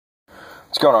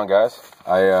What's going on, guys?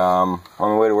 On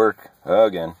my way to work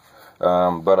again,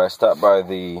 but I stopped by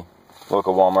the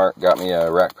local Walmart, got me a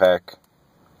rack pack,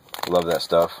 love that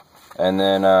stuff, and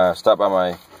then stopped by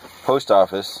my post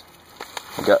office,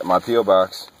 got my P.O.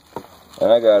 box,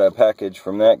 and I got a package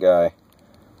from that guy,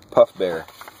 Puffbear.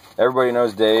 Everybody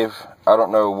knows Dave. I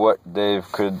don't know what Dave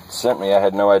could send me. I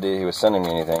had no idea he was sending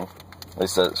me anything, at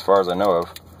least as far as I know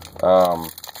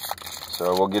of.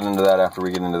 So we'll get into that after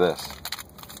we get into this.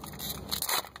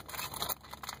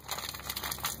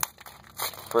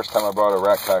 First time I bought a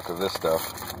rack pack of this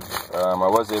stuff. I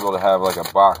was able to have like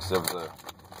a box of the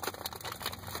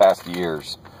past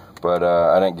years, but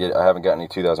I haven't got any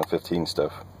 2015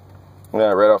 stuff.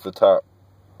 Yeah, right off the top,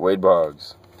 Wade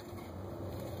Boggs.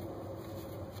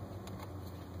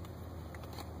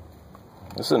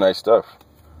 This is nice stuff.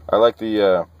 I like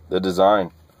the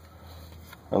design.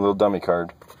 A little dummy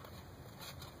card.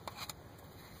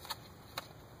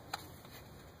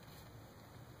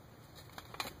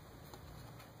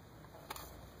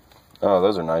 Oh,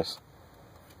 those are nice.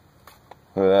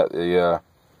 Look at that, the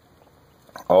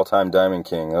all-time Diamond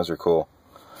King. Those are cool.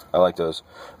 I like those.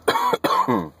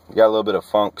 You got a little bit of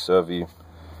funk, so if you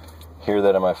hear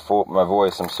that in my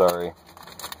voice, I'm sorry.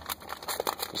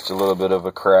 Just a little bit of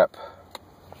a crap.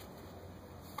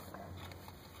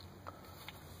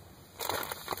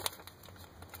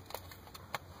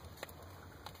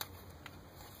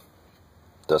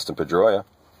 Dustin Pedroia.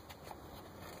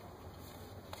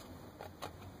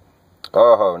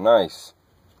 Oh, nice.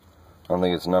 I don't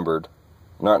think it's numbered.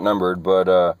 Not numbered,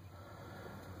 but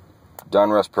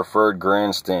Donruss Preferred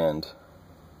Grandstand.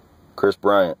 Chris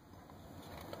Bryant.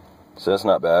 So that's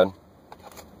not bad.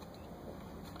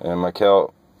 And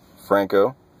Mikel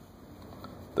Franco.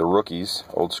 The rookies.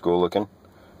 Old school looking.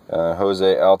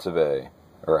 Jose Altuve.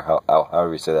 Or how do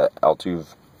we say that?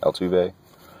 Altuve.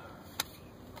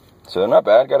 So not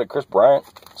bad. Got a Chris Bryant.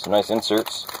 Some nice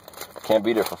inserts. Can't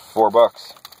beat it for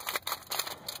 $4.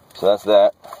 So that's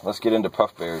that. Let's get into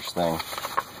Puffbear's thing.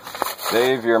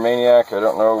 Dave, you're a maniac. I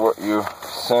don't know what you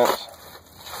sent,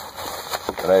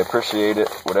 but I appreciate it.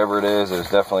 Whatever it is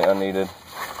definitely unneeded.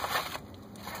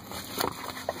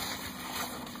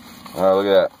 Oh, look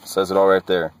at that. It says it all right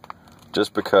there.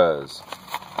 Just because.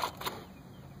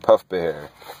 Puffbear.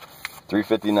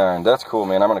 $3.59. That's cool,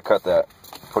 man. I'm going to cut that.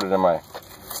 Put it in my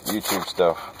YouTube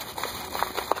stuff.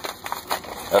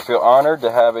 I feel honored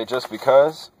to have a just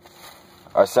because.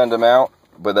 I send them out,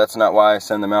 but that's not why I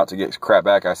send them out to get crap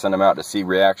back. I send them out to see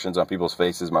reactions on people's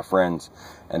faces, my friends,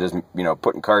 and just,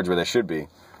 putting cards where they should be.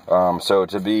 So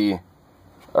to be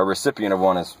a recipient of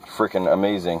one is freaking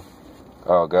amazing.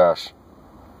 Oh, gosh.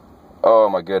 Oh,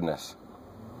 my goodness.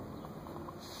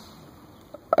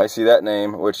 I see that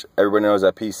name, which everybody knows,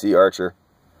 that PC Archer.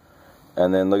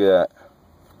 And then look at that.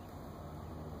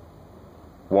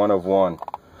 1 of 1.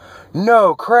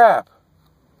 No crap!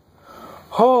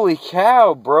 Holy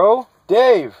cow, bro.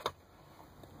 Dave.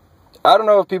 I don't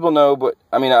know if people know, but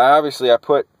I mean, I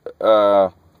put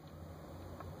oh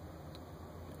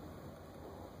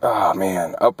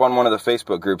man, up on one of the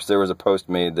Facebook groups there was a post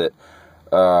made that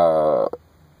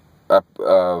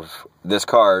of this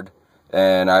card,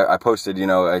 and I posted,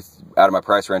 out of my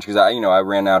price range because I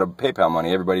ran out of PayPal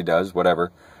money. Everybody does,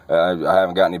 whatever. I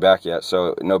haven't got any back yet,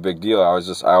 so no big deal. I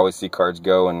always see cards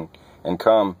go and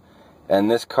come, and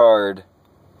this card,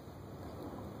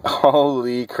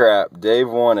 holy crap, Dave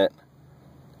won it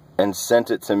and sent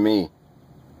it to me.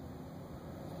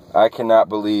 I cannot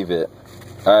believe it.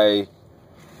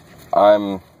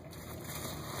 I'm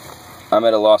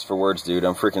at a loss for words, dude.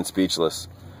 I'm freaking speechless.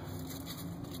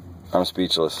 I'm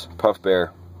speechless.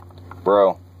 Puffbear,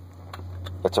 bro,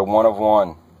 it's a 1 of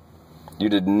 1. You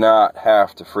did not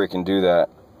have to freaking do that.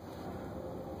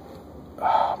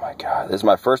 Oh my god, this is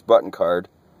my first button card.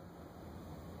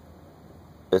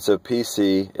 It's a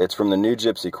PC. It's from the new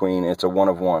Gypsy Queen. It's a 1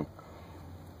 of 1.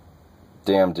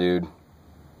 Damn, dude.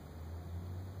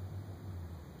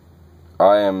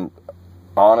 I am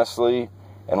honestly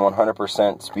and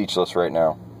 100% speechless right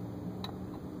now.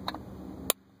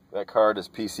 That card is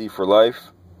PC for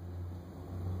life.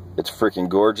 It's freaking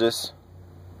gorgeous.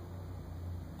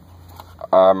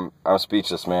 I'm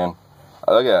speechless, man.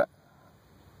 Look at that.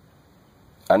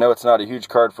 I know it's not a huge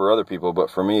card for other people, but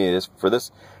for me, for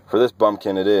this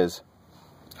bumpkin, it is.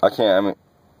 I don't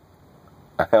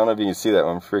know if you can see that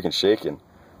one. I'm freaking shaking.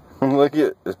 Look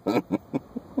at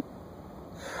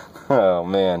oh,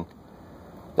 man.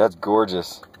 That's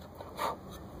gorgeous.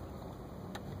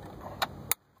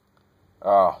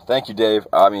 Oh, thank you, Dave.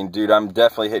 I mean, dude, I'm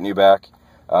definitely hitting you back.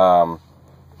 You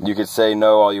could say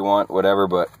no all you want, whatever,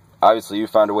 but obviously you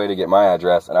found a way to get my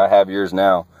address, and I have yours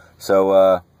now.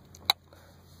 So,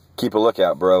 keep a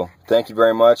lookout, bro. Thank you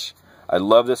very much. I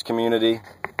love this community.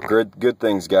 Good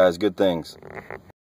things, guys. Good things.